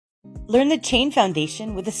Learn the chain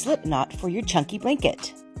foundation with a slip knot for your chunky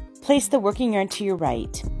blanket. Place the working yarn to your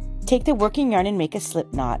right. Take the working yarn and make a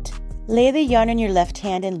slip knot. Lay the yarn in your left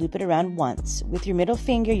hand and loop it around once. With your middle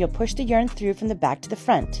finger, you'll push the yarn through from the back to the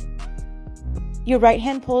front. Your right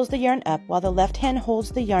hand pulls the yarn up while the left hand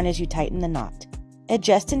holds the yarn as you tighten the knot.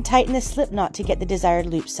 Adjust and tighten the slip knot to get the desired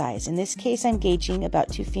loop size. In this case, I'm gauging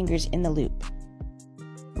about 2 fingers in the loop.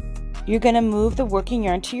 You're going to move the working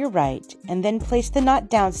yarn to your right and then place the knot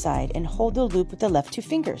downside and hold the loop with the left 2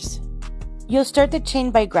 fingers. You'll start the chain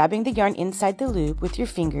by grabbing the yarn inside the loop with your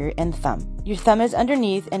finger and thumb. Your thumb is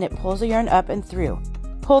underneath and it pulls the yarn up and through.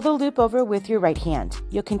 Pull the loop over with your right hand.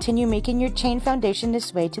 You'll continue making your chain foundation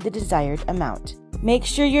this way to the desired amount. Make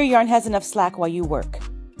sure your yarn has enough slack while you work.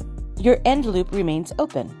 Your end loop remains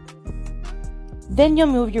open. Then you'll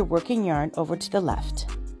move your working yarn over to the left.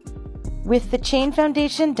 With the chain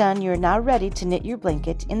foundation done, you're now ready to knit your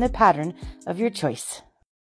blanket in the pattern of your choice.